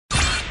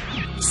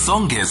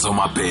Songezo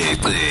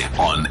Mabece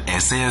on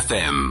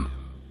SAFM.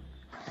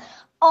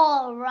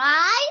 All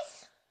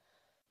rise.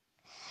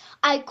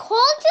 I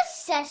call this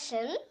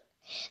session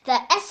the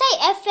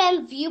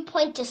SAFM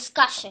viewpoint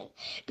discussion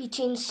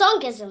between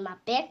Songezo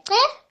Mabece,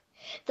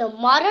 the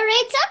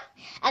moderator,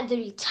 and the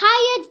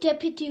retired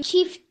Deputy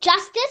Chief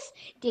Justice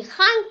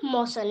Dikgang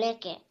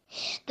Moseneke.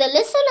 The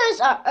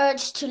listeners are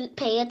urged to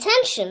pay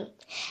attention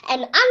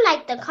and,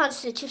 unlike the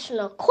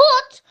Constitutional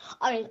Court,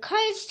 are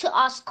encouraged to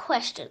ask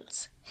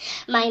questions.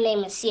 My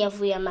name is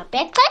Siavuya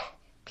Mabece.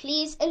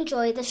 Please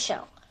enjoy the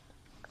show.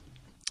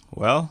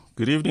 Well,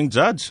 good evening,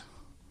 Judge.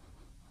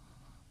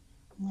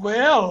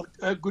 Well,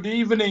 good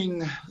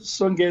evening,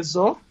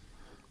 Songezo,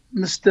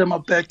 Mr.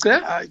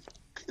 Mabece.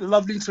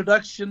 Lovely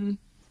introduction.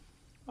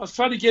 I was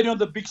trying to get you on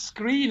the big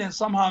screen and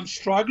somehow I'm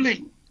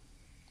struggling.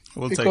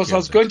 Because I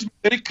was going to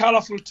be very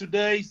colorful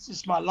today. This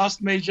is my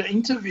last major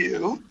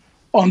interview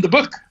on the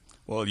book.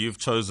 Well, you've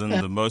chosen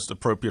the most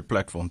appropriate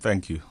platform.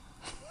 Thank you.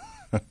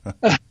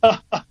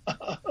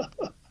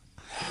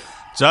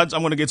 Judge,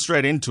 I'm going to get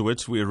straight into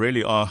it. We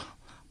really are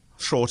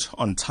short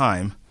on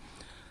time.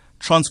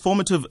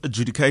 Transformative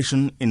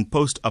adjudication in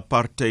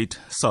post-apartheid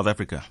South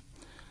Africa.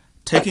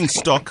 Taking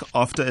stock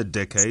after a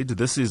decade,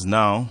 this is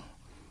now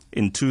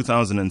in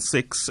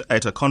 2006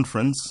 at a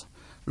conference,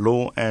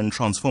 Law and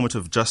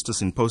Transformative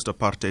Justice in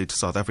Post-Apartheid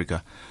South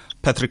Africa.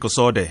 Patrick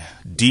Osode,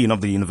 Dean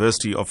of the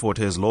University of Fort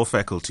Hare's Law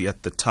Faculty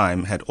at the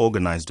time, had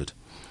organized it.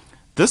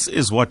 This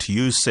is what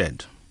you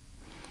said.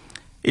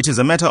 It is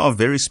a matter of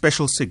very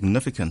special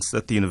significance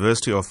that the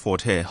University of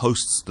Fort Hare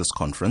hosts this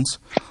conference.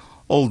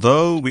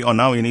 Although we are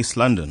now in East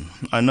London,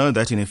 I know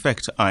that in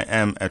effect I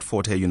am at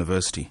Fort Hare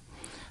University.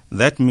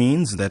 That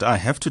means that I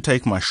have to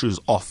take my shoes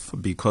off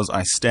because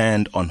I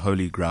stand on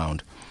holy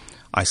ground.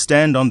 I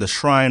stand on the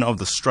shrine of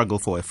the struggle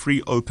for a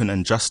free, open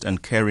and just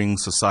and caring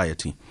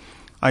society.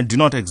 I do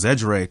not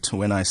exaggerate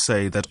when I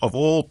say that of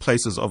all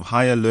places of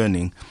higher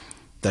learning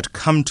that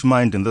come to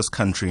mind in this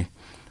country,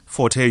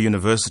 Fort Hare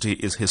University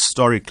is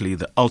historically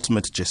the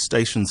ultimate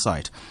gestation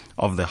site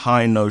of the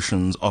high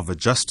notions of a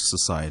just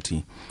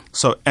society,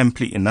 so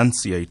amply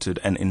enunciated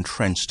and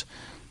entrenched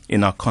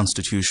in our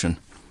Constitution.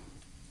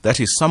 That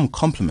is some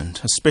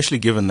compliment, especially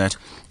given that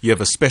you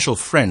have a special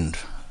friend,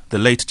 the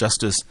late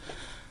Justice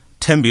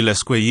Thembile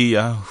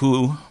Skweyiya,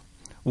 who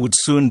would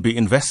soon be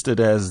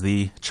invested as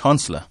the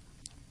Chancellor,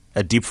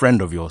 a deep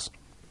friend of yours.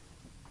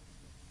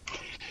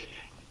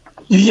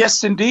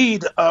 Yes,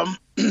 indeed.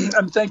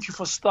 And thank you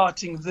for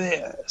starting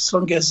there,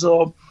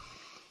 Songezo.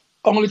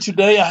 Only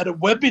today I had a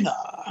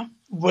webinar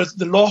with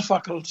the Law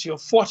Faculty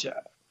of Fort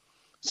Hare.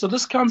 So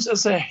this comes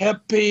as a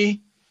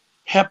happy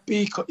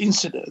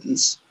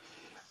coincidence.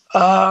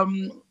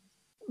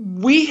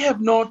 We have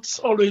not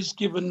always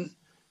given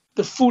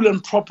the full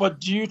and proper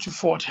due to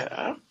Fort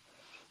Hare,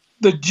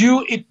 the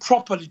due it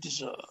properly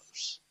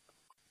deserves.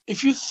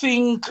 If you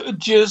think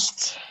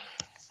just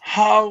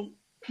how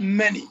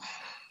many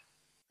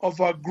of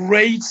our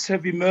greats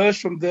have emerged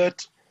from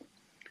that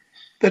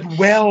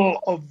well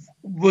of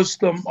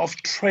wisdom, of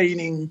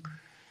training,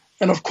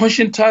 and of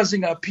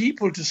conscientizing our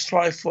people to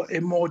strive for a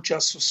more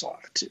just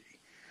society.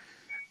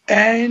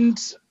 And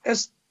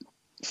as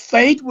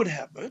fate would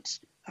have it,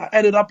 I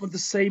ended up on the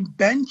same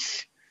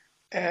bench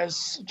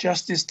as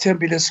Justice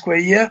Thembile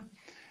Skweyiya,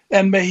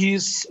 and may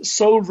his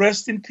soul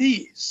rest in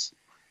peace,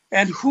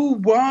 and who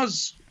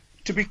was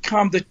to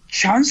become the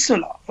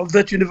Chancellor of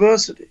that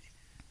university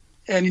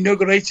and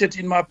inaugurated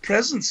in my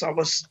presence. I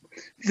was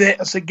there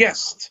as a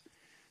guest.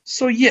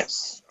 So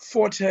yes,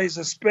 Fort Hare is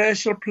a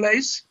special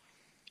place,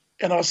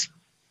 and I was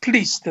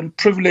pleased and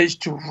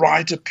privileged to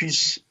write a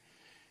piece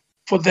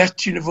for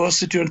that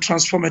university on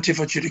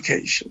transformative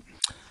adjudication.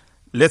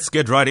 Let's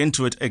get right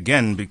into it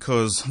again,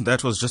 because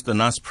that was just a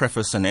nice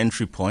preface and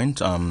entry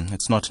point.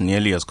 It's not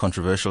nearly as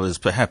controversial as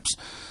perhaps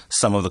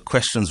some of the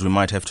questions we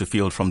might have to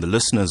field from the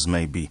listeners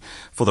may be.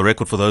 For the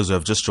record, for those who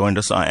have just joined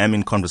us, I am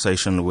in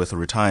conversation with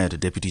retired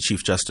Deputy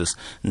Chief Justice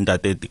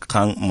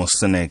Dikgang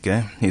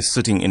Moseneke. He's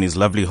sitting in his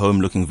lovely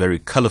home looking very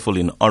colorful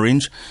in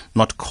orange,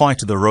 not quite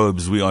the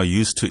robes we are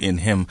used to in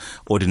him,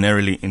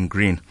 ordinarily in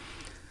green.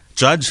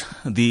 Judge,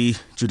 the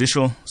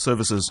Judicial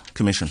Services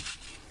Commission.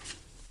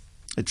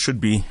 It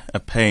should be a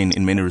pain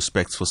in many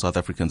respects for South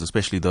Africans,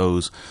 especially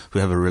those who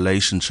have a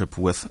relationship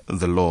with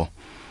the law.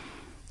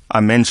 I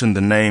mentioned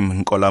the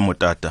name Nkola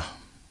Motata.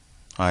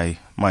 I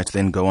might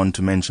then go on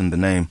to mention the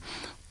name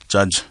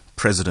Judge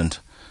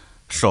President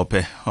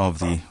Hlophe of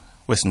the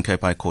Western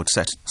Cape High Court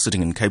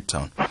sitting in Cape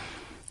Town.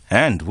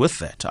 And with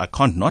that, I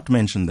can't not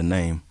mention the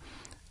name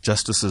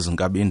Justices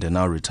Ngabinde,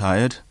 now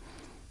retired,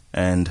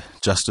 and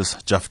Justice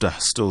Jafta,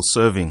 still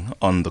serving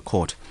on the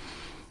court.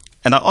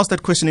 And I asked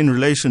that question in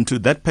relation to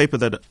that paper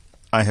that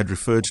I had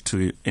referred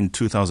to in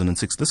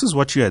 2006. This is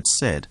what you had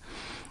said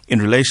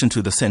in relation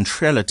to the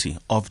centrality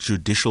of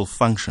judicial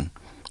function.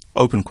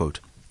 Open quote.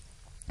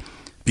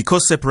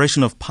 Because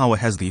separation of power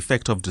has the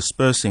effect of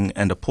dispersing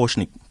and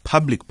apportioning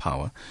public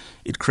power,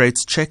 it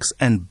creates checks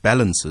and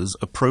balances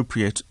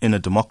appropriate in a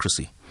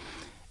democracy.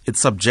 it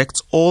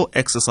subjects all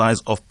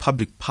exercise of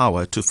public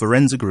power to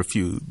forensic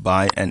review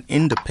by an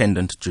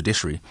independent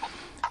judiciary,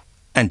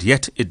 and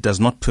yet it does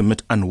not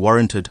permit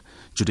unwarranted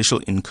judicial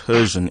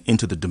incursion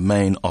into the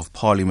domain of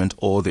Parliament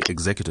or the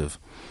executive.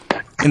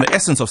 In the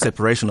essence of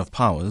separation of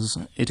powers,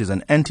 it is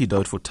an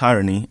antidote for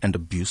tyranny and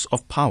abuse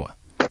of power.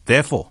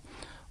 Therefore,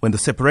 when the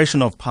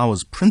separation of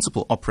powers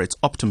principle operates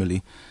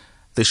optimally,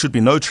 there should be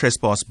no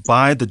trespass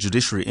by the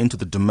judiciary into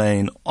the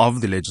domain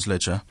of the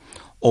legislature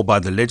or by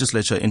the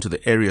legislature into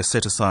the area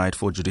set aside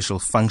for judicial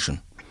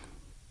function.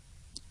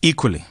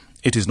 Equally,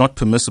 it is not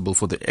permissible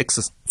for the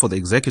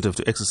executive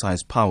to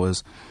exercise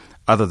powers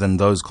other than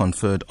those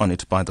conferred on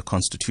it by the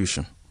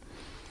Constitution.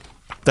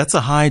 That's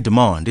a high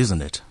demand,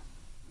 isn't it?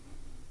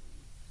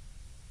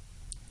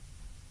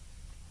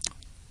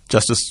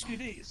 Justice?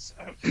 It is.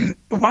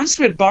 Once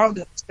we're bound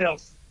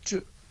ourselves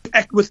to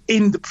act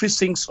within the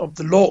precincts of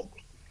the law,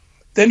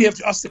 then you have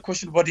to ask the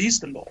question, what is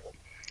the law?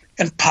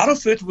 And part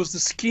of it was the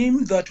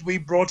scheme that we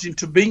brought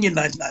into being in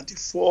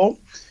 1994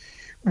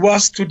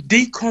 was to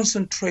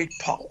deconcentrate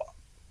power.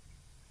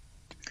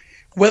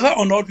 Whether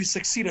or not we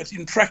succeeded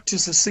in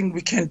practice is a thing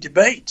we can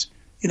debate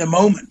in a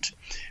moment.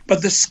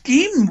 But the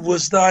scheme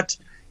was that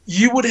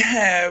you would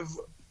have,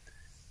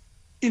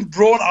 in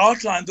broad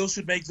outline, those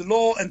who make the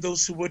law and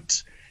those who would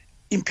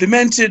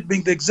implement it,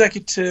 being the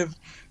executive,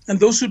 and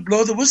those who would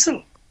blow the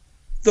whistle,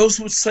 those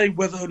who would say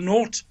whether or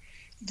not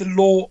the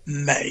law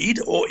made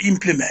or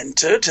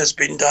implemented has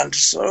been done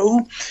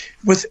so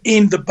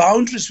within the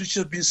boundaries which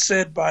have been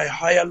set by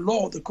higher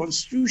law, the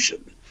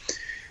Constitution.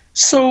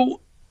 So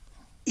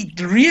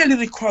it really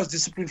requires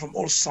discipline from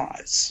all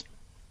sides.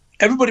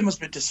 Everybody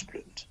must be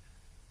disciplined.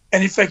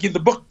 And in fact, in the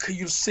book,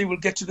 you'll see, we'll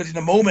get to that in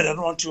a moment. I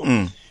don't want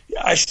to.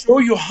 I show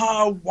you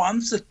how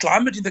once the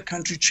climate in the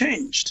country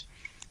changed,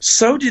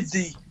 so did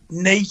the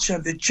nature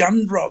and the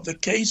genre of the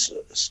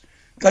cases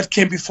that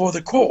came before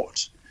the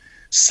court.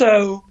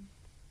 So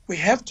we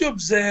have to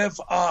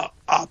observe our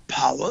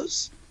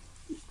powers.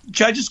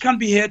 Judges can't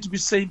be here to be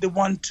saying they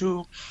want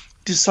to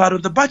decide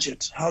on the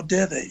budget. How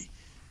dare they?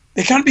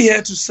 They can't be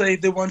here to say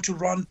they want to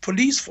run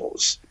police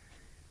force.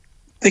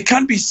 They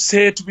can't be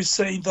here to be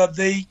saying that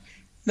they,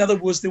 in other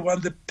words, they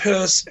want the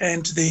purse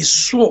and the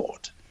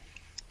sword.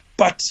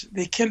 But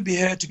they can be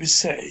here to be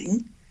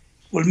saying,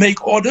 we'll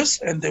make orders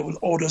and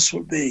orders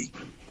will be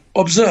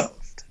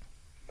observed.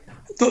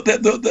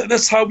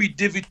 That's how we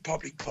divvy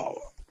public power.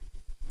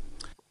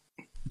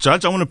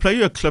 Judge, I want to play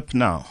you a clip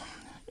now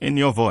in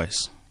your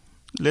voice.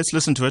 Let's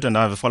listen to it, and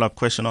I have a follow-up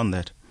question on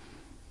that.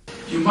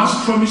 You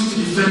must promise to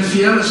defend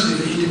fearlessly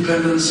the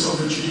independence of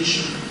the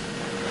judiciary,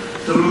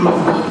 the rule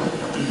of law,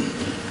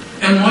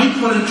 and more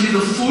importantly, the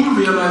full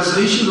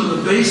realization of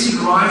the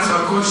basic rights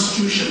our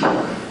Constitution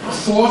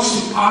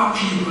affords to our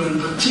people,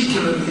 and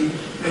particularly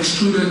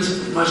excluded,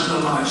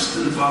 marginalized,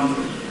 and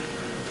vulnerable.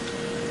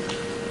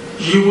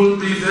 You will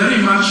be very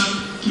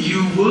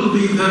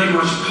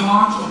much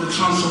part of the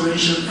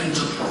transformation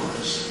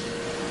enterprise.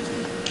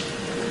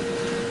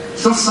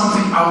 It's not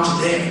something out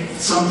there,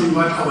 it's something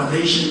what our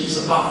nation is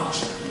about.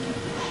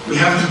 We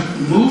have to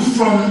move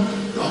from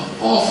the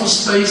awful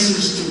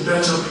spaces to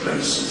better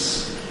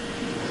places.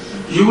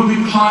 You will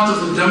be part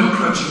of the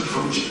democratic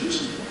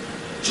project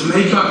to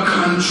make our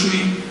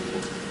country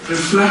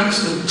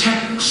reflect the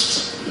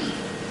text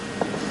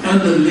and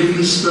the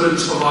living spirit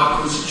of our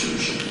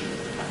Constitution.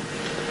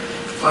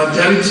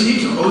 Fidelity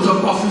to oath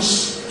of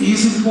office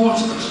is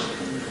important,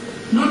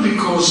 not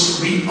because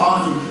we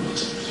are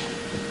important,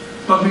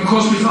 but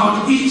because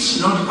without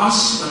it, not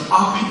us, but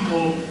our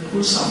people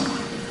will suffer.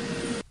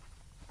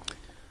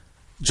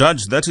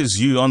 Judge, that is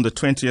you on the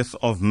 20th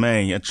of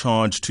May, a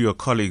charge to your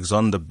colleagues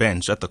on the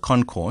bench at the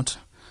Concourt,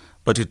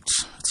 but it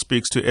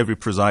speaks to every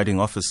presiding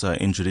officer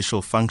in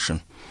judicial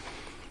function.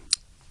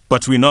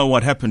 But we know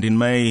what happened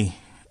in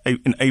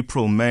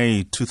April,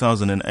 May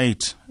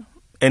 2008,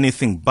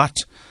 anything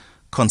but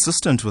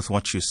consistent with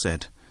what you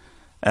said.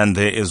 And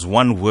there is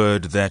one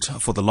word that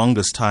for the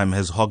longest time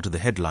has hogged the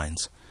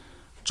headlines.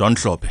 John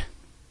Hlophe.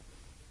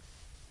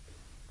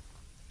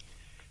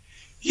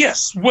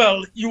 Yes,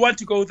 well, you want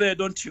to go there,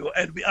 don't you?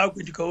 And we are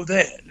going to go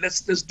there.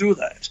 Let's do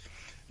that.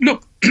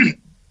 Look,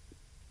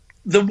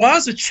 there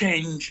was a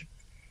change.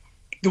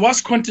 There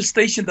was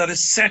contestation that is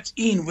set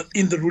in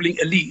within the ruling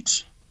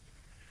elite.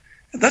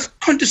 That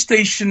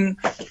contestation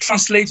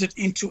translated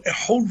into a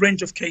whole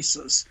range of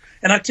cases.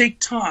 And I take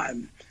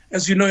time,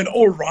 as you know, in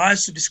all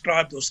rise to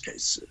describe those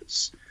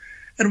cases.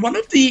 And one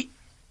of the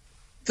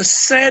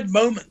sad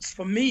moments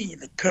for me in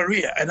the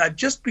career, and I've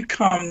just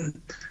become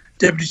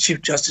Deputy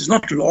Chief Justice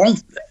not long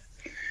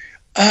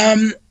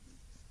there,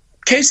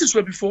 cases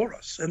were before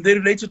us, and they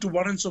related to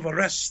warrants of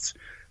arrest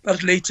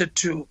that related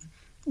to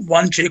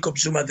one Jacob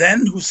Zuma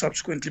then, who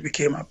subsequently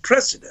became our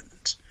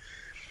president.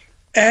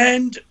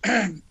 And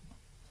the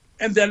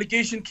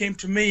allegation came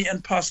to me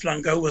and Pas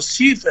Langa, who was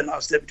chief and I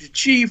was deputy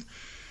chief,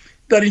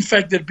 that in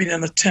fact there'd been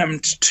an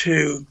attempt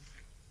to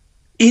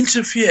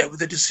interfere with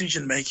the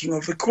decision-making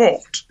of the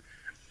court.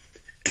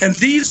 And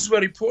these were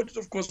reported,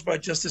 of course, by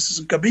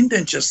Justices Nkabinde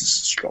and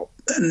Justices Hlophe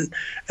and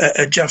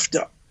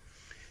Jafta.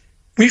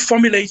 we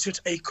formulated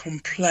a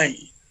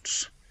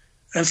complaint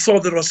and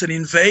thought there was an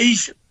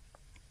invasion,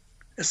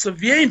 a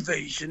severe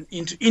invasion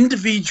into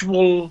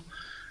individual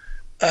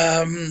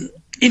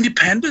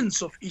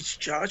independence of each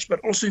judge, but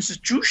also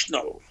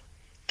institutional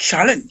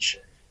challenge.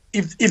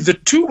 If the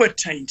two were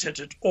tainted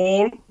at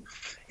all,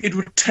 it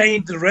would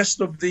taint the rest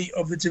of the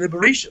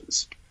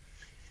deliberations.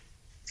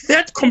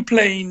 That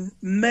complaint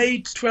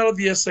made 12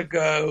 years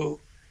ago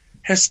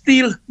has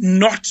still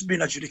not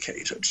been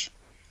adjudicated,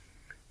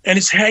 and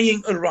it's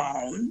hanging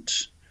around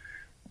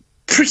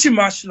pretty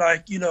much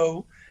like,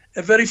 a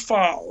very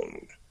foul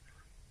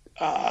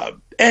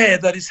air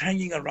that is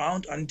hanging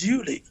around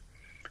unduly.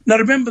 Now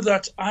remember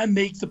that I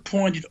make the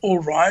point in All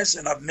Rise,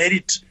 and I've made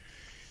it,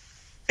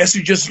 as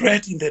you just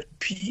read in that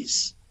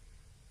piece,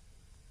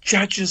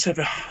 judges have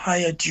a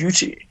higher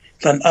duty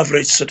than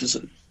average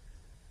citizen.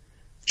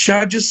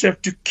 Judges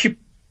have to keep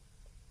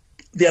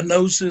their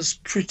noses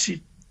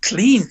pretty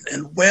clean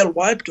and well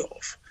wiped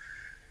off.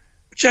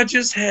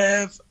 Judges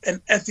have an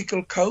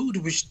ethical code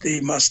which they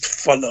must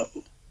follow.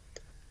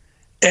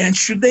 And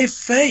should they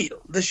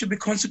fail, there should be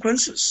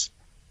consequences.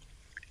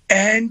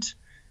 And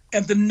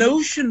the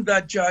notion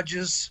that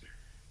judges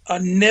are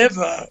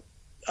never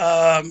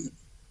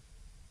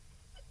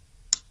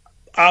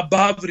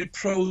above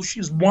reproach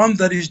is one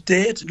that is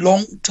dead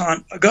long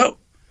time ago.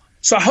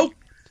 So I hope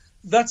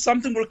that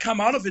something will come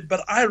out of it,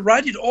 but I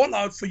write it all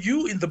out for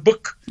you in the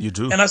book. You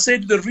do. And I say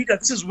to the reader,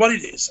 this is what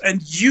it is,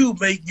 and you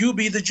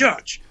be the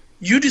judge.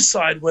 You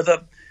decide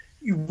whether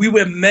we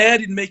were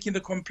mad in making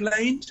the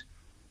complaint,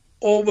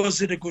 or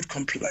was it a good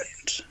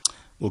complaint?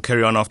 We'll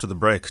carry on after the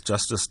break.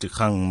 Justice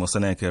Dikgang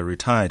Moseneke,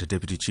 retired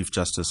Deputy Chief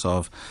Justice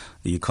of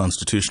the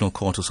Constitutional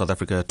Court of South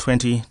Africa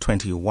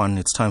 2021.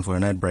 It's time for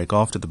an ad break.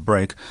 After the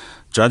break,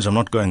 Judge, I'm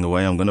not going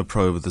away. I'm going to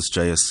probe this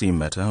JSC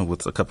matter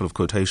with a couple of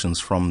quotations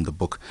from the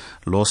book.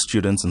 Law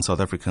students and South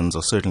Africans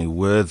are certainly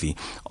worthy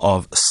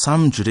of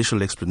some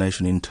judicial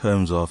explanation in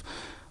terms of,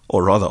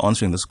 or rather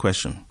answering this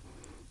question.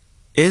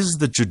 Is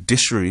the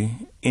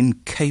judiciary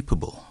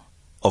incapable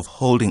of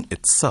holding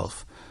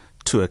itself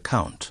to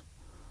account?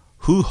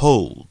 Who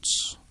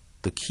holds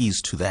the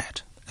keys to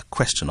that? A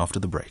question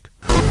after the break.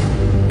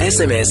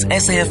 SMS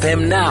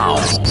SAFM now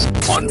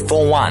on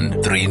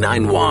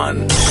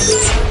 41391.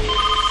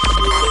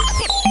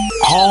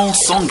 Call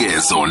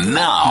Songezo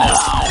now.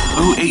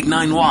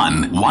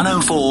 0891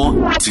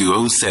 104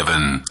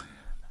 207.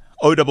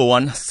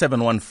 011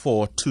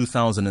 714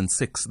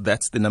 2006.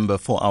 That's the number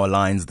for our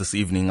lines this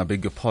evening. I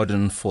beg your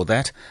pardon for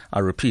that. I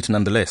repeat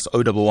nonetheless.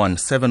 011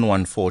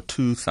 714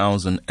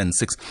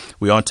 2006.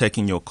 We are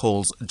taking your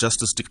calls.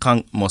 Justice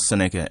Dikgang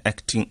Moseneke,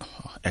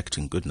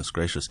 acting, goodness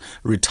gracious,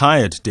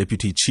 retired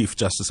Deputy Chief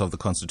Justice of the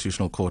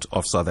Constitutional Court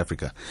of South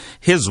Africa.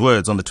 His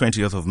words on the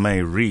 20th of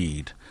May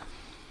read,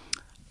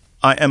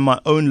 I am my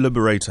own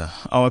liberator.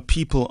 Our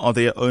people are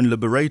their own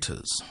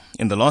liberators.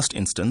 In the last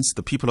instance,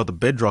 the people are the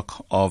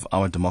bedrock of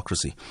our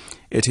democracy.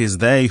 It is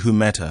they who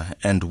matter,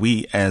 and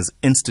we as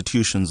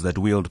institutions that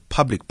wield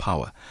public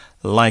power,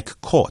 like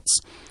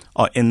courts,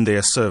 are in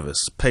their service.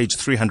 Page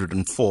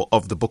 304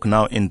 of the book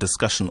now in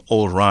discussion,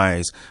 All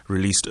Rise,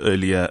 released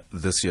earlier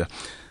this year.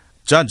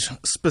 Judge,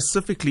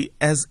 specifically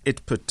as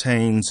it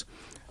pertains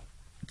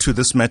to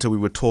this matter we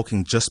were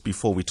talking just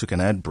before we took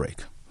an ad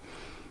break,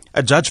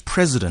 a judge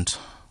president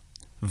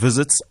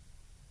visits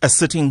a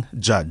sitting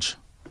judge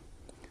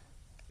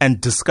and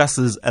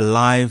discusses a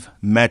live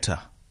matter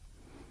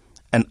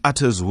and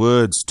utters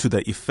words to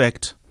the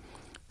effect,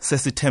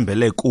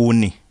 "Sesithembele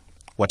kuni,"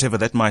 whatever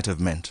that might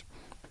have meant.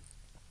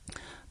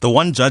 The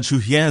one judge who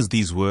hears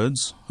these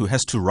words, who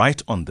has to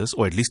write on this,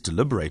 or at least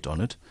deliberate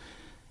on it,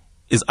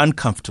 is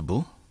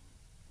uncomfortable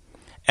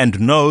and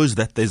knows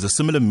that there's a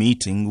similar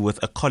meeting with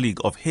a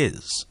colleague of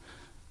his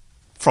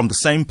from the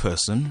same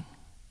person,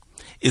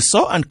 is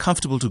so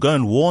uncomfortable to go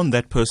and warn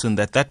that person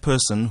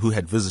who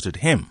had visited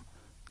him,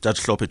 Judge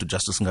Hlophe to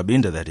Justice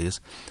Ngabinda that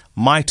is,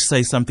 might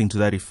say something to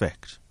that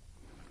effect.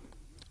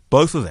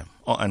 Both of them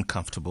are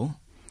uncomfortable,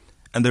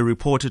 and they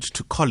report it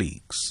to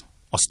colleagues,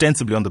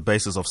 ostensibly on the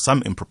basis of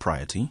some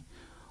impropriety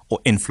or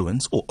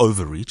influence or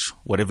overreach,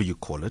 whatever you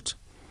call it.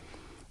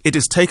 It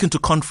is taken to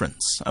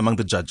conference among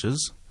the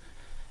judges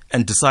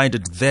and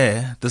decided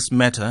there this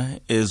matter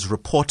is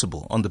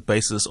reportable on the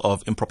basis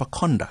of improper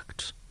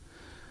conduct.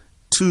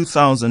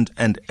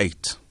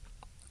 2008.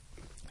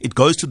 It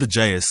goes to the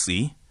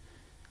JSC.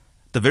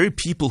 The very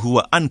people who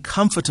were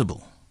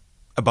uncomfortable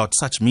about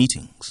such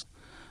meetings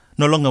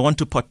no longer want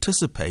to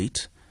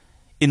participate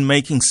in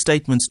making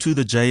statements to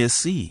the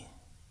JSC.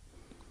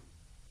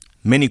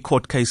 Many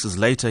court cases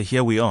later,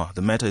 here we are.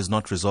 The matter is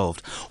not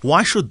resolved.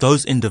 Why should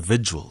those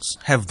individuals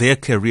have their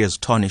careers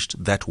tarnished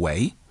that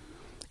way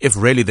if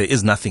really there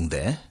is nothing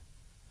there?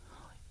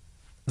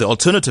 The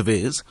alternative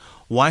is,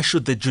 why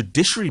should the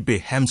judiciary be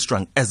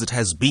hamstrung as it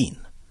has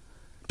been?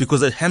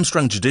 Because a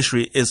hamstrung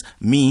judiciary is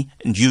me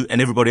and you and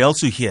everybody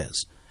else who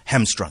hears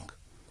hamstrung.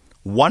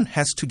 One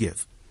has to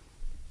give.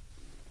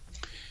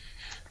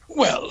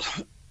 Well,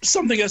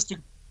 something has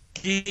to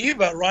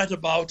give. I write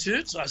about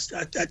it. I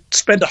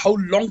spent a whole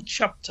long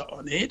chapter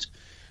on it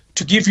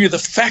to give you the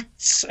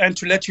facts and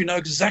to let you know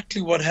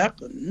exactly what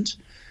happened.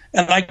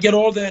 And I get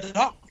all that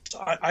out.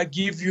 I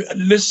give you a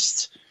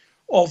list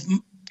of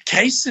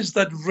cases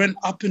that ran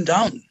up and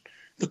down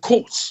the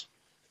courts,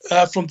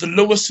 from the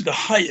lowest to the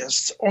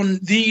highest on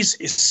these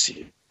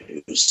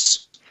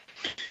issues,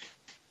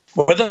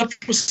 whether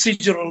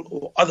procedural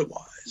or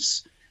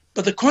otherwise.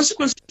 But the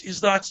consequence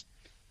is that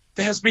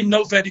there has been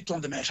no verdict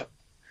on the matter.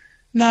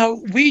 Now,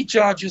 we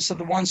judges are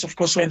the ones, of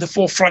course, who are in the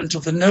forefront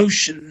of the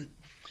notion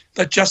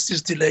that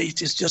justice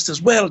delayed is just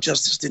as well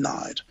justice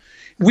denied.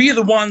 We are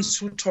the ones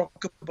who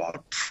talk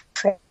about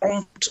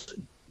prompt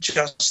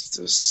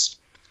justice,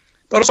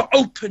 but also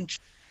open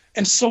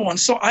and so on.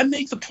 So I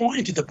make the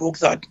point in the book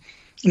that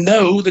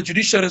no, the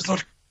judiciary has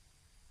not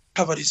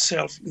covered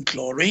itself in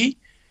glory.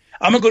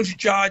 I'm not going to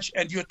judge,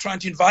 and you're trying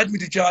to invite me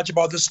to judge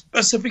about the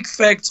specific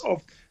facts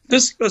of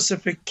this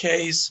specific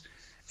case.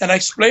 And I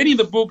explain in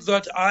the book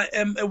that I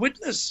am a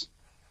witness.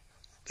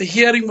 The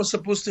hearing was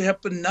supposed to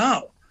happen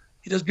now.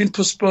 It has been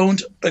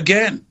postponed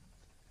again.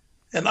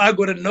 And I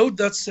got a note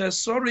that says,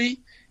 sorry,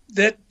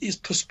 that is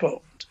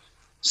postponed.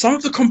 Some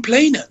of the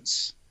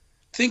complainants,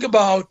 think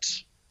about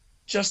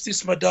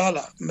Justice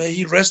Madala, may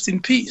he rest in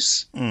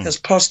peace, has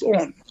passed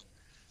on.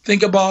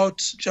 Think about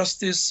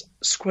Justice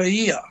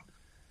Squaia,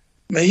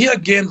 may he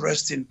again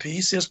rest in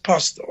peace, has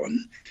passed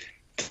on.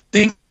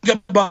 Think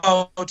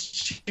about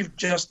Chief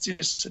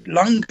Justice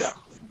Langa,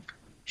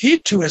 he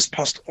too has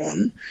passed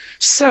on.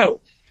 So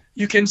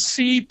you can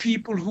see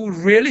people who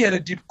really had a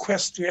deep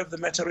quest to have the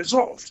matter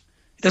resolved.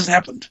 It hasn't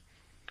happened.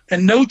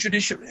 And no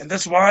judiciary, and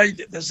that's why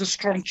there's a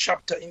strong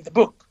chapter in the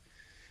book.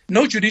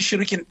 No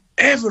judiciary can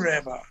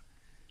ever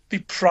be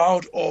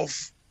proud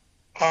of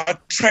our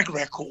track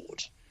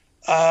record.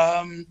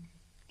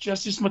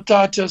 Justice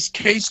Matata's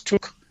case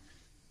took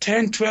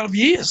 10, 12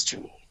 years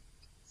to,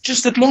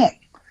 just that long.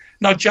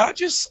 Now,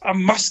 judges are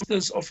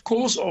masters, of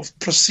course, of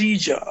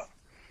procedure.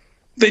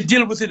 They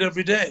deal with it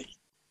every day.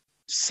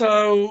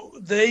 So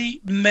they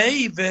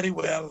may very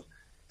well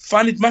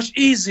find it much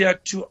easier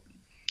to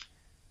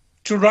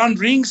run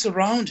rings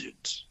around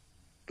it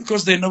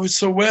because they know it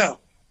so well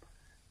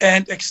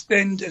and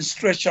extend and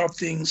stretch out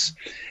things.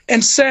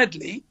 And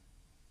sadly,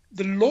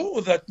 the law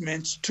that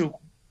meant to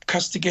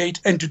castigate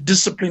and to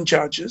discipline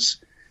judges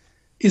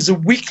is a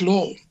weak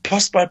law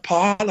passed by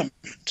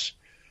Parliament,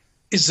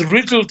 is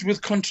riddled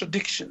with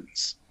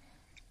contradictions,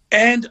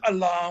 and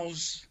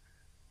allows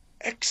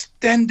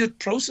extended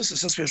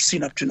processes as we have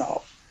seen up to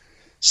now.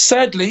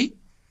 Sadly,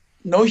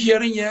 no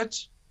hearing yet.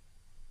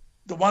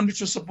 The one which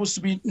was supposed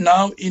to be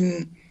now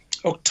in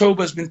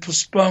October has been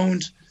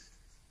postponed,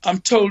 I'm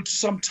told,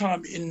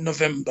 sometime in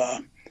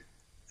November.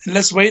 And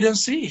let's wait and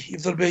see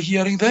if there'll be a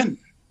hearing then.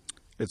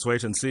 Let's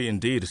wait and see,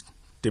 indeed.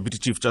 Deputy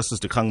Chief Justice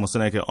Dikgang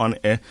Moseneke on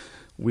air.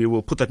 We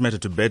will put that matter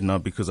to bed now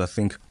because I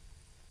think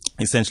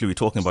essentially we're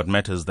talking about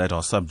matters that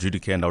are sub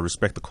judice, and I'll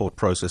respect the court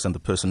process and the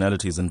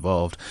personalities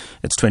involved.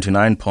 It's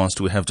 29 past.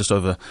 We have just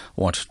over,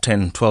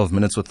 10, 12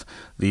 minutes with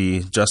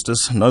the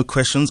justice. No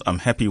questions. I'm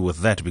happy with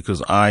that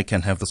because I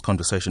can have this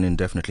conversation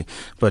indefinitely.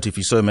 But if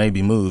you so may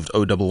be moved,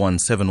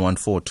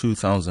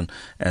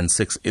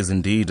 011-714-2006 is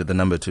indeed the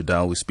number to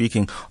dial. We're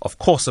speaking, of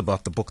course,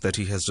 about the book that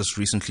he has just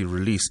recently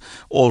released,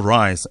 All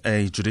Rise,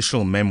 a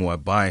judicial memoir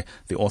by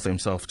the author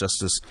himself,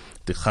 Justice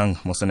Dikgang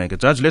Moseneke.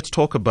 Judge, let's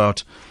talk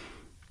about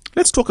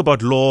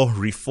law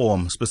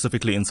reform,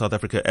 specifically in South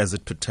Africa as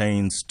it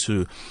pertains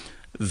to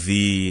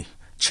the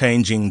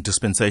changing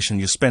dispensation.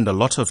 You spend a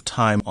lot of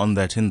time on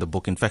that in the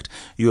book. In fact,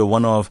 you are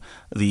one of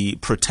the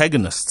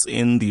protagonists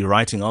in the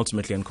writing,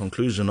 ultimately, and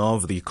conclusion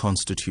of the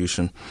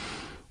Constitution.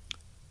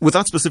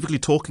 Without specifically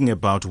talking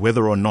about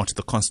whether or not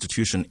the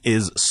Constitution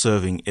is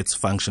serving its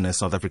function, as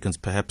South Africans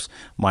perhaps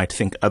might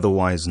think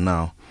otherwise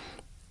now,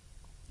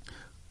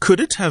 could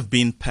it have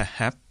been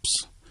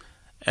perhaps,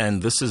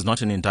 and this is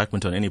not an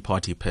indictment on any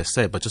party per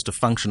se, but just a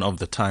function of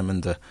the time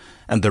and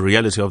the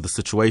reality of the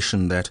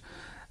situation, that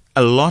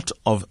a lot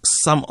of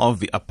some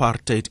of the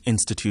apartheid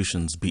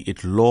institutions, be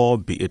it law,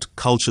 be it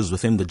cultures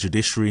within the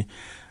judiciary,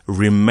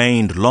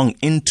 remained long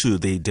into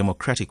the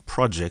democratic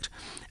project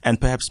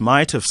and perhaps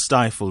might have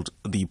stifled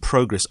the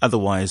progress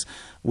otherwise,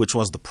 which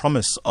was the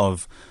promise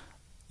of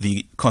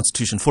the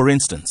Constitution. For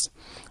instance,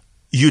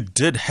 you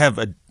did have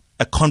a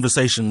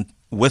conversation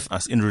with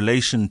us in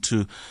relation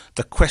to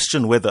the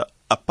question whether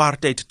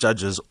apartheid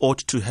judges ought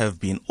to have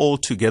been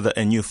altogether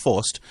anew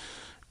forced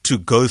to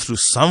go through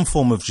some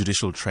form of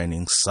judicial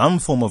training, some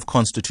form of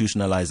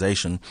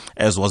constitutionalization,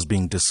 as was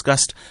being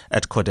discussed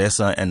at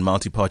CODESA and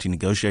Multi-Party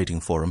Negotiating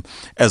Forum,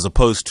 as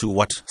opposed to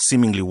what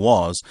seemingly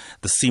was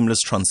the seamless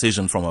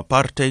transition from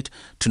apartheid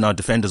to now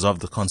defenders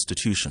of the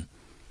Constitution.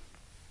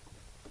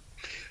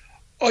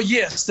 Oh,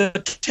 yes, the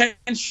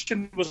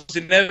tension was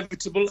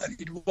inevitable and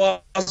it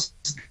was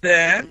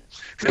there.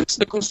 That's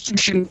the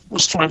Constitution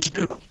was trying to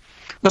do.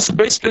 That's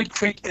basically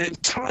create an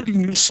entirely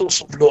new source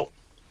of law.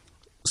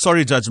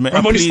 Sorry, Judge, may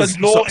I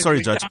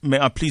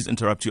please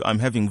interrupt you? I'm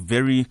having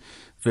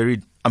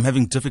I'm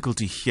having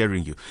difficulty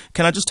hearing you.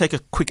 Can I just take a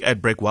quick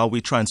ad break while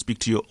we try and speak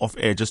to you off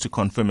air just to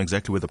confirm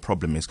exactly where the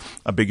problem is?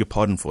 I beg your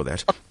pardon for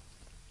that.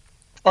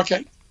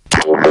 Okay.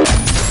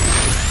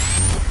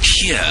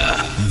 Here,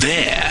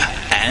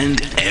 there,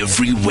 and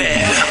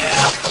everywhere.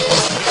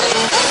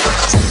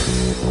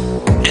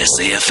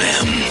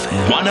 SAFM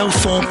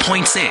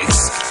 104.6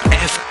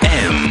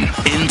 FM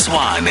in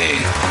Tshwane.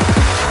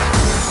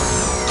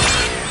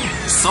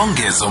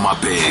 Songezo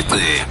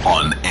Mapete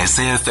on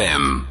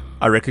SAFM.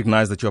 I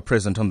recognize that you're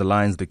present on the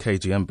lines, the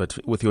KGM, but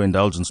with your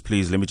indulgence,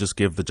 please, let me just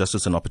give the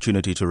Justice an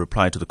opportunity to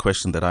reply to the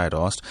question that I had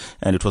asked,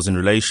 and it was in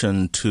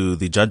relation to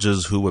the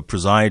judges who were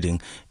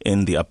presiding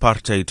in the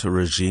apartheid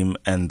regime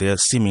and their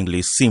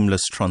seemingly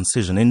seamless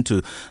transition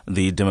into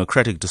the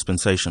democratic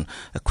dispensation.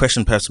 A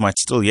question perhaps might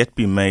still yet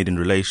be made in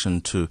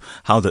relation to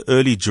how the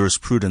early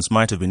jurisprudence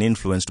might have been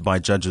influenced by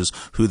judges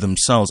who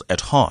themselves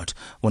at heart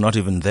were not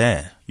even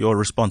there. Your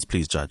response,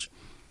 please, Judge.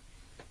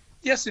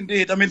 Yes,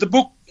 indeed. I mean, the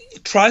book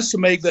tries to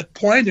make that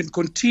point and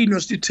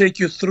continuously take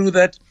you through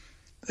that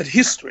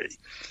history.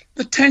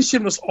 The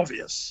tension was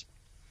obvious.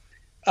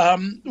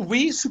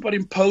 We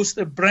superimposed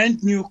a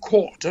brand new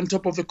court on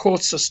top of the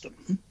court system,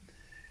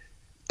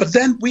 but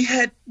then we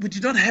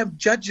did not have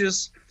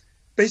judges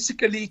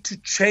basically to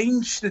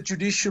change the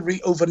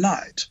judiciary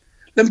overnight.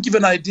 Let me give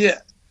an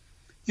idea.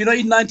 In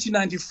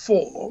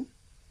 1994,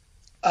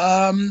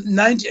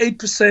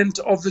 98%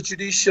 of the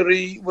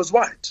judiciary was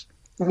white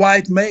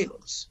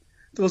males.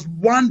 There was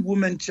one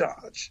woman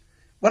judge.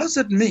 What does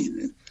that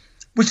mean?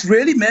 Which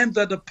really meant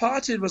that the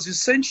apartheid was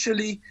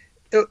essentially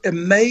a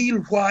male,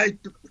 white,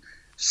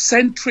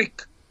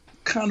 centric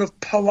kind of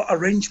power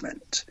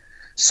arrangement.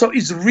 So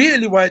it's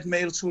really white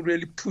males who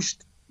really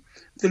pushed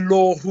the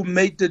law, who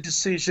made the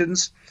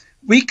decisions.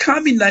 We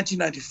come in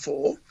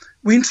 1994,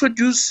 we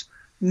introduce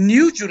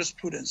new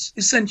jurisprudence,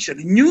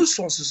 essentially new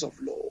sources of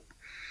law,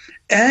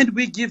 and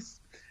we give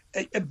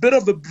a bit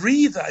of a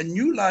breather, a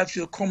new life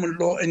to the common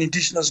law and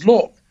indigenous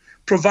law,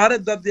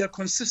 provided that they are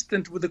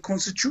consistent with the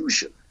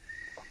Constitution.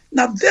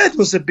 Now, that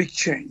was a big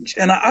change.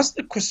 And I asked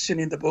the question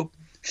in the book,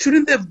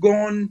 shouldn't they have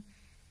gone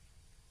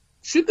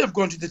to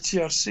the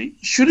TRC?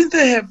 Shouldn't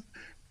they have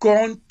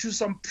gone to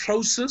some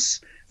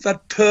process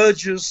that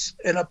purges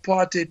an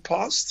apartheid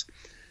past?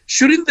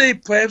 Shouldn't they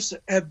perhaps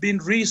have been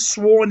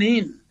re-sworn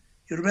in?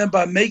 You remember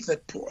I make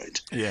that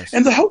point. Yes.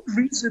 And the whole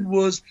reason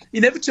was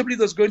inevitably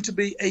there's going to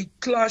be a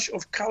clash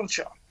of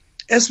culture,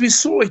 as we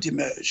saw it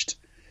emerged.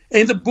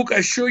 In the book,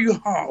 I show you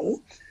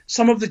how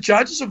some of the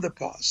judges of the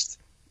past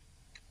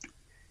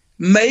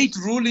made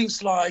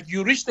rulings like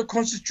you reach the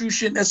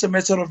Constitution as a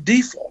matter of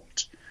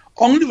default,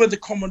 only when the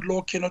common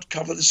law cannot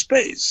cover the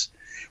space.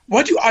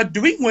 What you are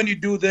doing when you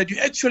do that, you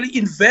actually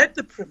invert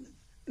the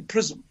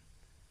prism.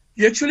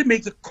 You actually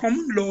make the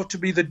common law to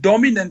be the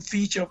dominant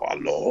feature of our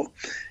law,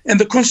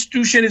 and the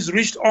Constitution is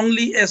reached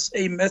only as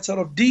a matter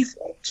of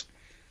default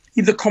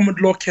if the common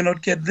law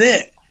cannot get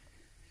there.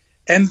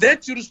 And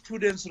that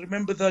jurisprudence,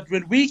 remember that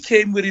when we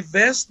came, we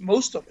reversed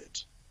most of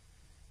it.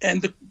 And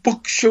the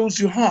book shows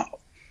you how.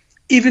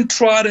 Even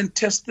tried and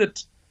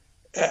tested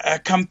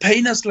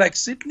campaigners like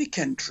Sidney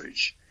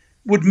Kentridge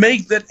would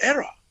make that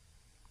error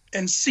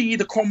and see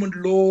the common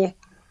law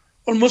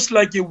almost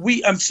like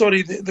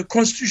the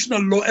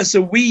constitutional law as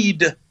a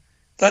weed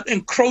that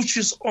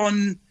encroaches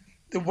on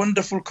the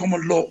wonderful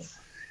common law.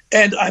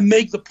 And I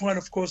make the point,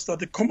 of course, that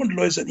the common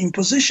law is an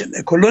imposition,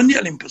 a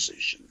colonial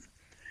imposition,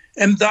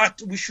 and that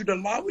we should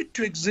allow it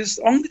to exist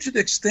only to the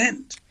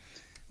extent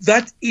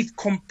that it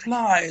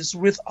complies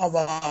with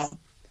our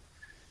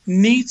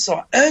needs,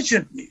 our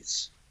urgent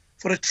needs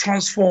for a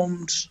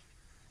transformed,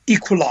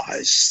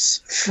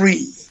 equalized,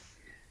 free,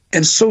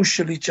 and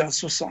socially just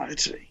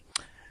society.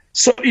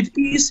 So it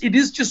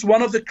is just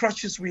one of the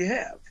crutches we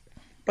have,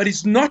 but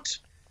it's not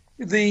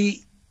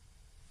the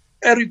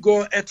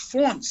ergo et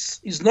fons.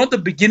 It's not the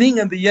beginning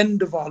and the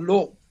end of our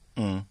law.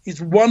 It's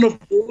one of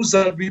those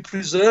that we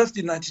preserved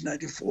in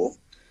 1994.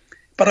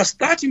 But a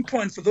starting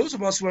point for those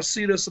of us who are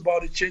serious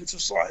about a changed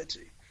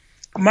society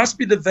must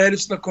be the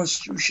values of the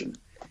Constitution.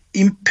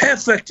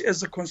 Imperfect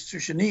as the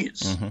Constitution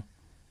is,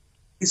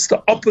 it's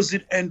the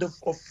opposite end of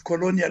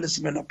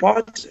colonialism and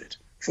apartheid,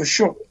 for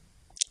sure.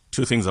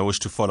 Two things I wish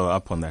to follow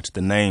up on that.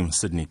 The name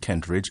Sidney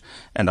Kentridge,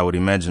 and I would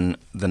imagine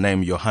the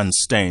name Johann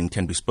Steyn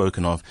can be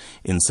spoken of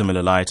in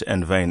similar light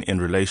and vein in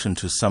relation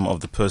to some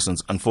of the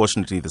persons,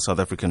 unfortunately, the South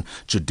African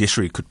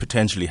judiciary could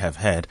potentially have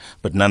had,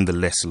 but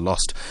nonetheless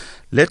lost.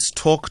 Let's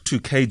talk to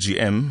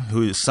KGM,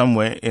 who is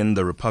somewhere in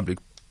the Republic,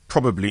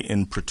 probably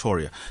in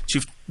Pretoria.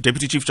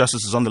 Deputy Chief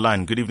Justice is on the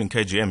line. Good evening,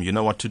 KGM. You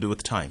know what to do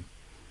with time.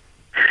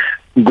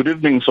 Good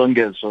evening,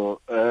 Songezo.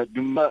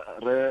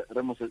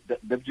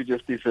 Deputy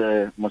Justice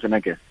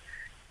Moseneke.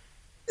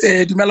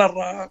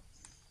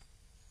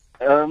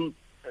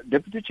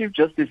 Deputy Chief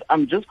Justice,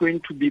 I'm just going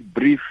to be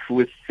brief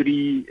with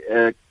three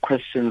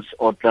questions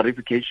or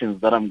clarifications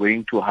that I'm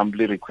going to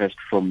humbly request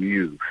from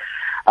you.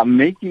 I'm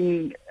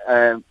making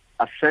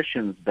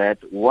assertions that,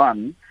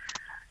 one,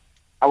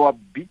 our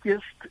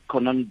biggest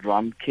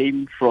conundrum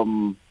came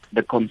from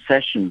the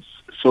concessions,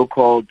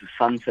 so-called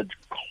sunset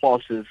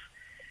clauses,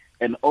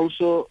 and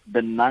also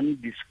the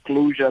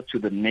non-disclosure to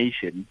the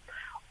nation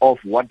of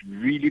what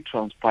really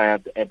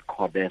transpired at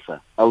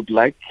Cordesa. I would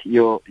like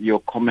your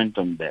comment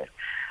on that.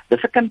 The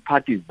second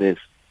part is this.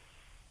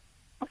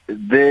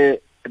 The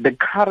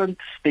current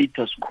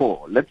status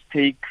quo. Let's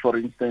take, for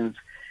instance,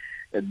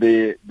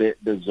 the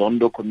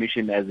Zondo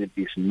Commission as it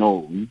is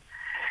known.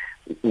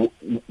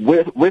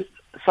 With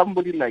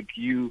somebody like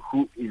you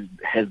who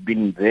has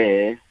been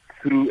there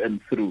through and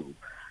through,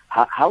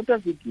 how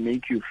does it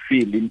make you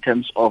feel in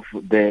terms of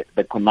the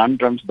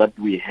conundrums that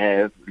we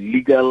have,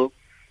 legal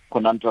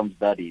conundrums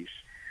that is,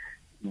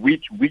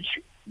 which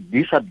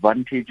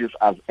disadvantages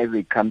us as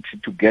a country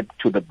to get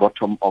to the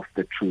bottom of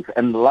the truth?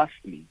 And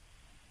lastly,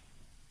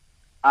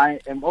 I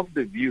am of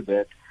the view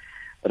that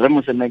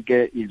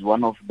Moseneke is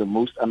one of the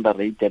most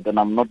underrated, and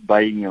I'm not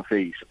buying your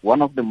face,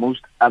 one of the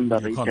most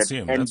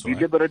underrated and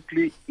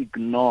deliberately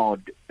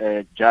ignored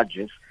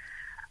judges.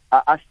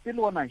 I still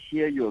want to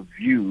hear your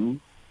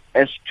view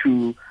as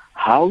to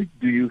how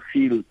do you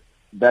feel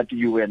that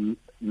you were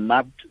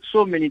nabbed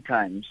so many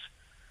times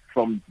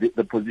from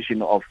the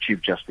position of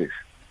Chief Justice.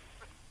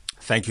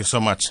 Thank you so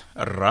much,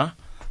 Ra.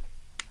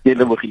 Let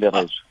me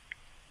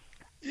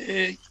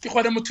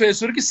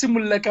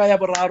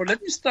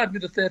start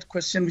with the third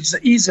question, which is the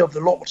easy of the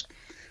Lord.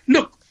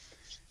 Look,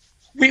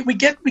 we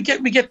get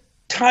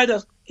tied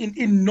up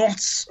in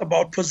knots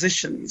about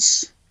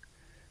positions.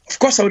 Of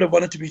course, I would have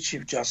wanted to be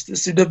Chief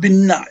Justice. It would have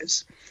been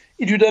nice.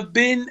 It would have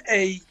been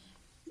a,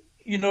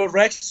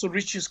 rags to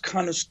riches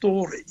kind of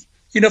story.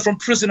 From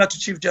prisoner to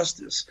Chief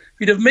Justice.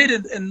 We'd have made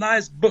a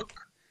nice book,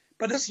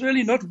 but that's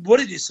really not what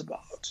it is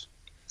about.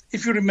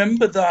 If you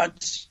remember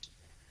that,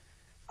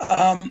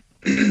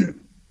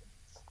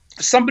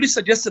 somebody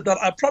suggested that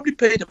I probably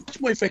played a much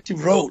more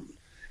effective role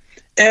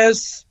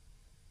as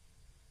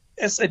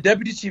a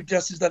Deputy Chief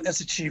Justice than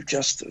as a Chief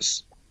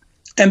Justice,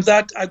 and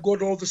that I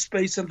got all the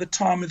space and the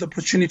time and the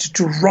opportunity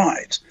to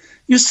write.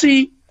 You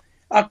see,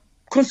 our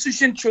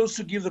Constitution chose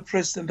to give the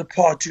President the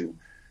power to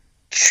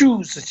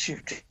choose the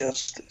Chief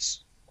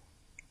Justice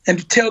and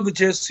to tell the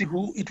JSC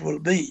who it will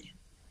be.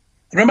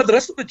 Remember, the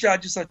rest of the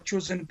judges are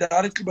chosen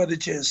directly by the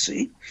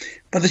JSC,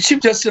 but the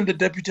Chief Justice and the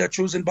Deputy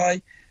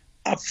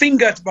are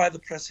fingered by the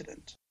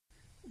President.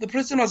 The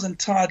President was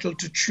entitled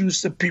to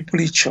choose the people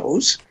he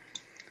chose,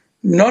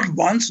 not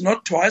once,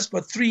 not twice,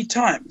 but 3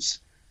 times.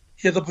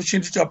 He had the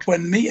opportunity to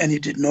appoint me, and he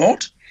did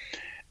not.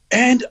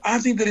 And I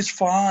think that is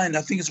fine.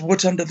 I think it's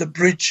water under the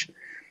bridge,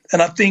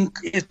 and I think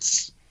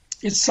it's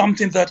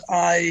something that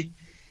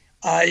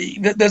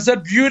there's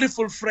that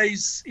beautiful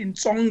phrase in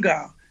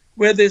Tsonga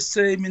where they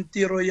say,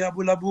 Mintiro ya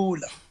bula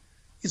bula.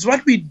 It's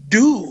what we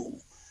do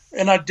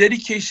and our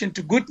dedication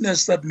to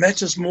goodness that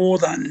matters more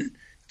than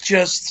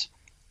just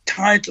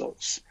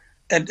titles.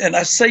 And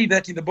I say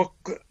that in the book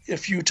a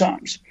few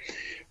times.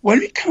 When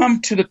we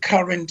come to the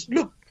current,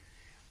 look,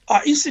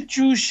 our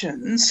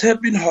institutions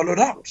have been hollowed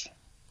out.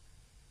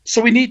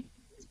 So we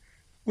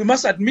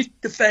must admit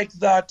the fact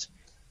that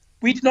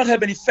we did not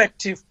have an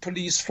effective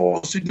police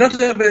force. We did not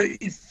have an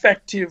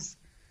effective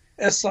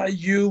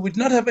SIU. We did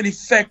not have an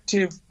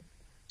effective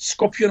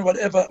Scorpion,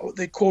 whatever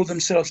they call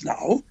themselves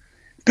now,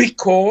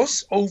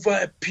 because over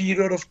a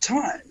period of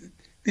time,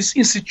 these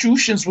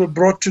institutions were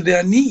brought to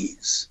their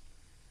knees.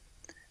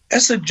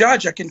 As a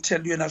judge, I can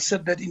tell you, and I've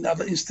said that in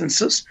other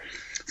instances,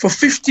 for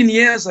 15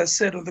 years I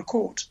sat on the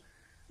court.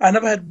 I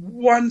never had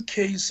one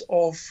case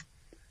of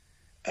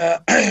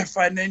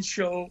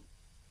financial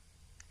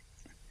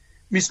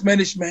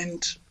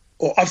mismanagement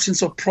or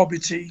absence of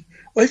probity,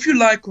 or if you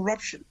like,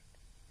 corruption.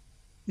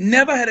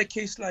 Never had a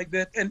case like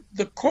that, and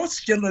the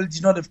courts generally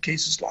did not have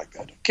cases like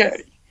that,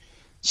 okay?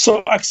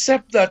 So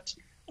accept that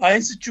our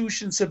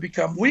institutions have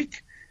become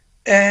weak,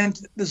 and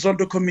the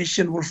Zondo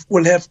Commission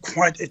will have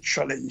quite a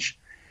challenge.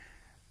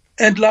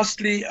 And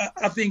lastly,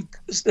 I think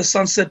the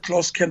sunset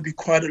clause can be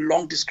quite a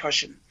long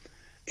discussion,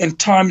 and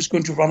time is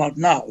going to run out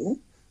now.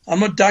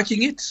 I'm not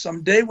ducking it.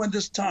 Someday when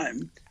there's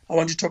time, I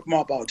want to talk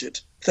more about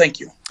it. Thank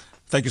you.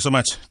 Thank you so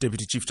much,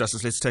 Deputy Chief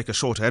Justice. Let's take a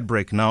short ad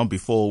break now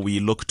before we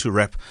look to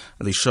wrap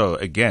the show.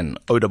 Again,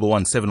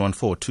 011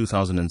 714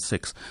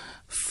 2006.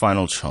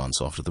 Final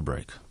chance after the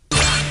break.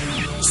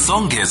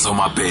 Songezo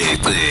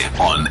Mapete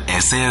on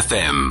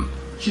SAFM.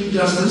 Chief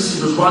Justice,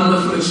 it was a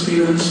wonderful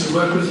experience to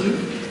work with you.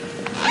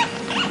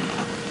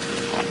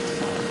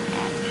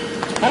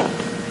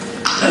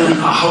 And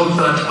I hope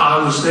that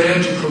I was there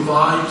to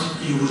provide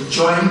you with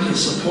joint and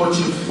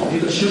supportive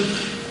leadership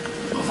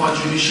of our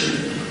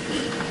judiciary.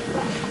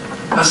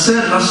 I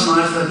said last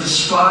night that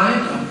despite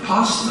a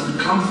past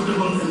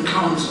uncomfortable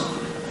encounter,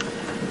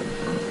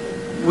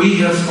 we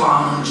have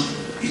found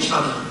each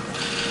other.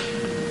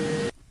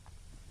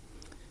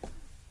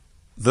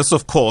 This,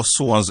 of course,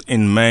 was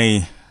in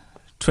May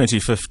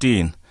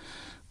 2015.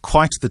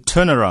 Quite the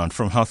turnaround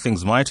from how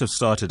things might have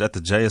started at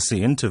the JSC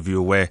interview,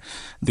 where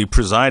the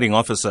presiding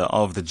officer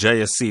of the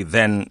JSC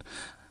then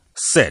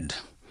said,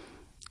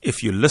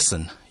 "If you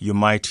listen, you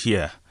might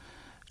hear."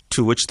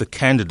 To which the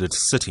candidate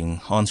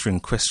sitting, answering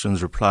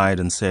questions, replied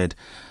and said,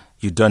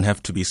 "You don't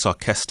have to be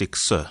sarcastic,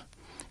 sir."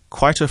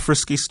 Quite a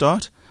frisky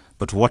start,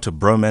 but what a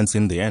bromance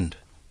in the end.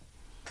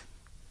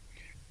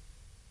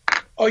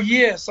 Oh,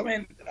 yes. I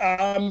mean,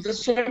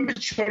 that's where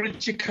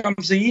maturity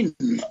comes in.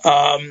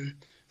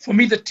 For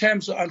me, the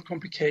terms are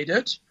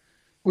uncomplicated.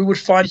 We would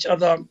find each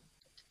other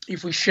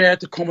if we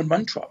shared the common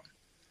mantra.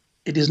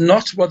 It is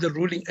not what the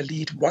ruling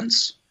elite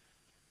wants.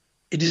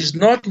 It is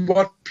not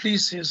what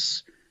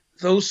pleases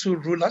those who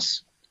rule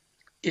us.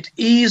 It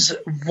is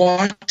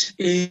what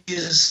the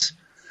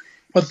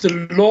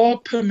law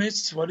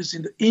permits, what is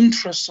in the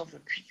interests of the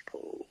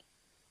people.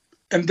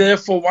 And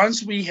therefore,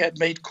 once we had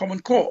made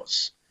common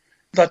cause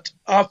that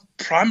our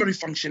primary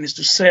function is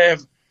to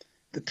serve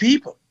the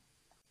people,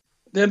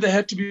 then there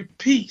had to be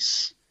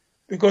peace.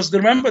 Because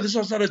remember, this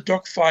was not a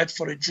dogfight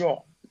for a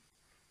job.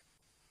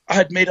 I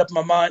had made up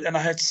my mind, and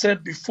I had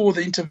said before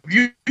the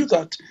interview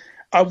that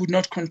I would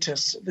not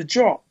contest the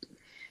job.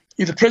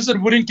 If the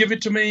president wouldn't give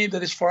it to me,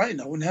 that is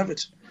fine, I wouldn't have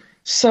it.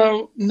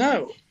 So,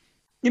 no.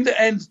 In the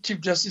end,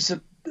 Chief Justice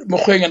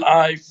Mogoeng and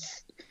I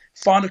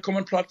found a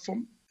common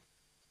platform,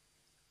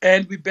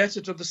 and we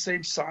betted on the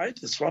same side.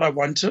 That's what I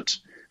wanted,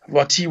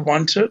 what he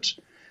wanted.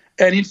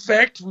 And in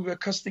fact, we were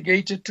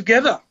castigated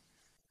together.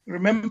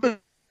 Remember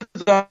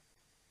that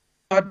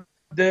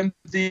then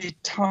the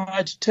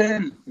tide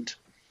turned,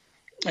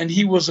 and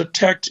he was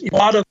attacked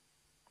by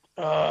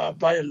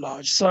and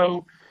large.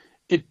 So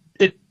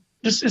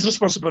this is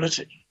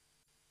responsibility.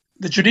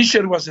 The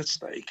judiciary was at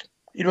stake.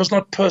 It was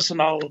not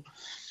personal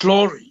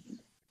glory.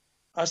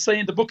 I say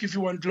in the book, if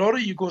you want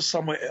glory, you go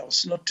somewhere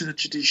else, not to the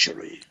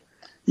judiciary.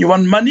 You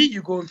want money,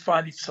 you go and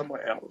find it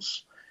somewhere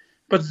else.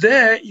 But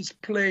there is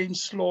plain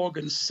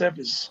slogan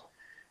service.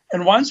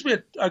 And once we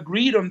had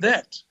agreed on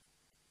that,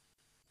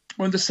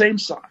 we're on the same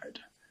side.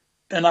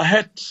 And I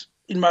had,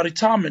 in my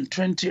retirement,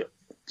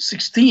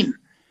 2016,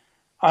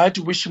 I had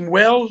to wish him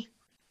well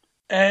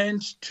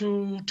and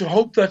to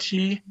hope that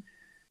he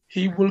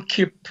will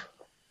keep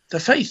the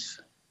faith.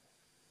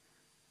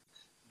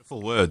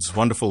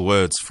 Wonderful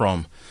words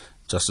from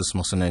Justice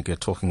Moseneke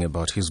talking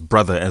about his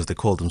brother, as they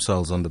call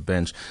themselves on the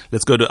bench.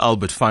 Let's go to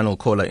Albert, final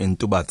caller in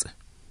Tubatse.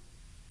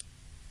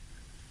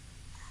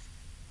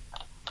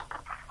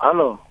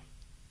 Hello.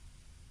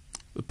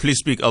 Please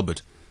speak,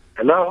 Albert.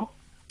 Hello.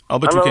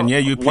 Albert, Hello. we can hear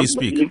you. Please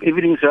speak. Good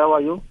evening, sir. How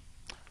are you?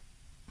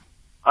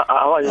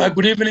 How are you?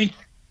 Good evening.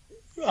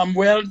 I'm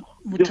well.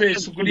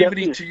 Good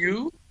evening to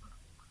you.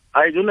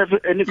 I don't have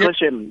any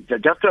question.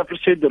 Just to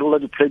appreciate the role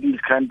that you played in this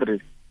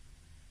country.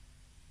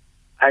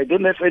 I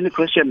don't have any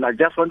question. I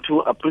just want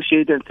to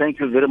appreciate and thank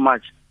you very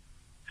much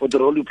for the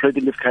role you played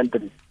in this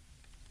country.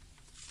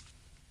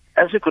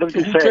 As you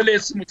correctly said, your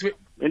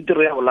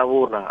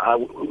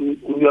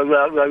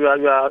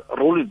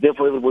role is there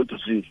for everybody to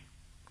see.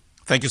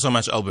 Thank you so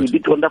much, Albert. You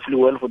did wonderfully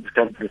well for this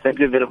country. Thank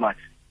you very much.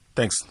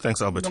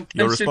 Thanks, Albert.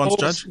 Your response,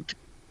 Judge?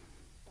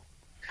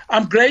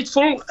 I'm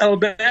grateful,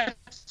 Albert,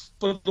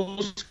 for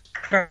those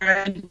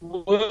kind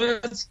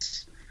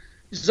words.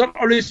 It's not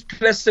always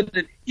pleasant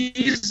and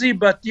easy,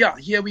 but yeah,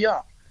 here we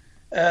are.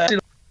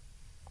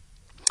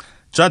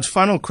 Judge,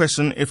 final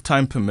question, if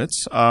time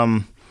permits.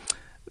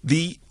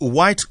 The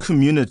white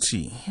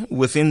community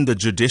within the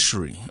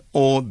judiciary,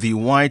 or the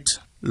white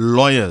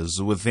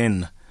lawyers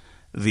within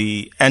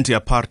the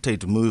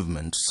anti-apartheid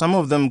movement, some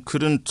of them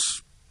couldn't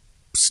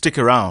stick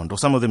around, or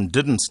some of them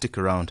didn't stick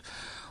around.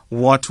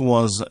 What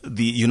was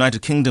the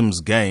United Kingdom's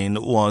gain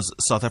was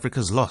South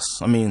Africa's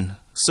loss. I mean,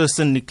 Sir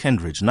Sidney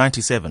Kendridge,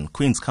 97,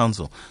 Queen's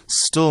Counsel,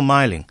 still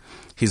smiling.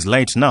 He's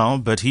late now,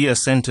 but he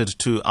assented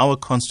to our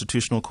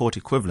constitutional court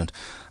equivalent.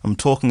 I'm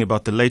talking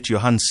about the late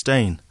Johann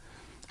Steyn.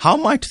 How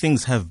might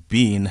things have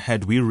been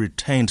had we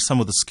retained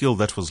some of the skill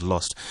that was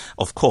lost?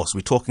 Of course,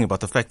 we're talking about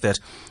the fact that,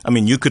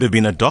 you could have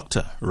been a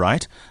doctor,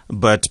 right?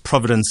 But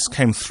Providence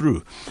came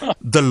through.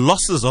 The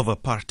losses of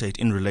apartheid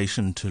in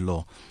relation to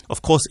law,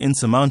 of course,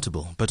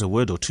 insurmountable, but a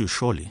word or two,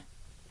 surely.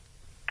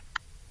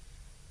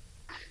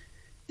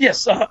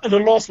 Yes,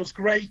 the loss was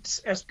great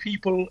as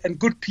people and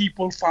good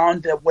people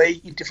found their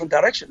way in different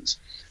directions.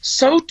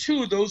 So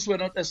too, those who were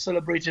not as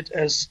celebrated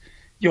as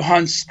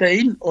Johann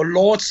Steyn, or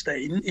Lord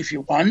Steyn, if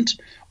you want,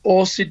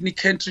 or Sidney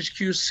Kendridge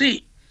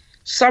QC.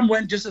 Some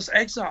went just as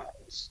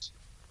exiles,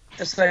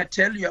 as I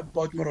tell you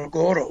about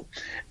Morogoro.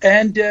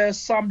 And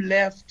some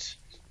left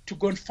to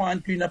go and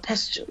find greener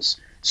pastures.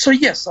 So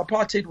yes,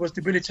 apartheid was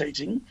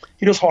debilitating.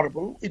 It was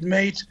horrible. It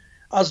made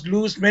us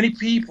lose many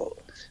people.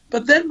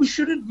 But then we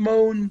shouldn't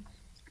moan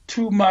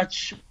too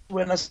much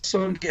when I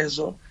saw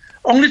Ngezo.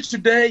 Only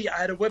today I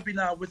had a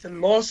webinar with a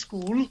law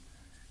school,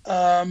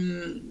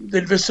 the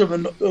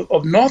University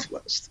of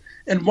Northwest.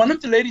 And one of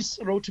the ladies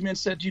wrote to me and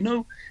said,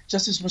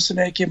 Justice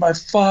Moseneke, my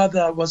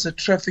father was a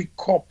traffic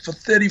cop for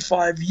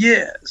 35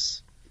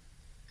 years.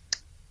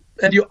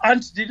 And your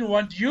aunt didn't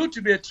want you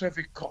to be a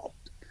traffic cop.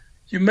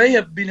 You may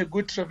have been a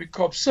good traffic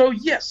cop. So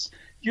yes,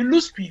 you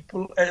lose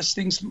people as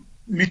things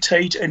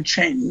mutate and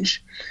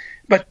change.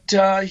 But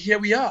here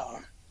we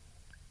are.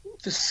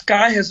 The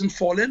sky hasn't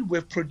fallen.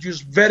 We've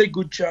produced very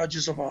good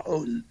judges of our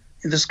own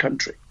in this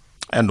country.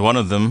 And one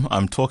of them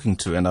I'm talking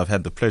to, and I've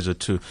had the pleasure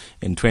to,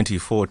 in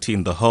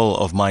 2014, the whole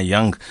of my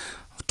young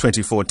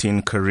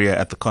 2014 career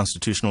at the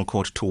Constitutional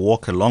Court to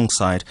walk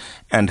alongside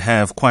and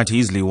have quite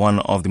easily one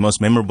of the most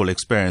memorable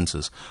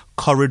experiences.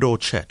 Corridor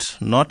chat,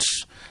 not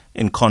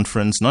in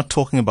conference, not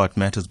talking about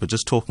matters, but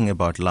just talking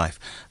about life,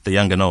 the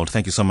young and old.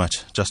 Thank you so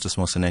much, Justice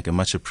Moseneke.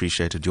 Much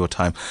appreciated your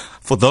time.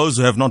 For those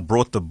who have not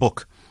brought the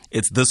book,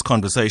 it's this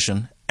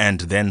conversation and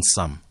then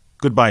some.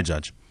 Goodbye,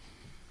 Judge.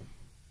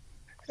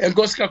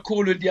 Enkosi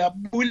kakhulu,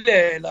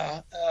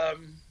 ndiyabulela,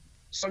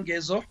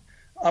 Songezo.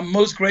 I'm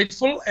most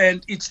grateful,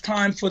 and it's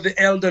time for the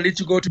elderly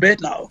to go to bed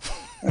now.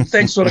 And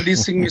thanks for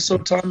releasing me so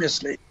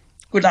timelessly.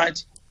 Good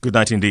night. Good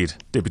night indeed.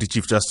 Deputy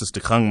Chief Justice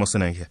Dikgang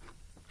Moseneke,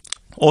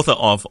 author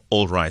of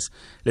All Rise.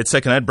 Let's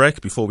take an ad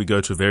break before we go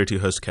to Verity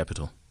Host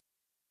Capital.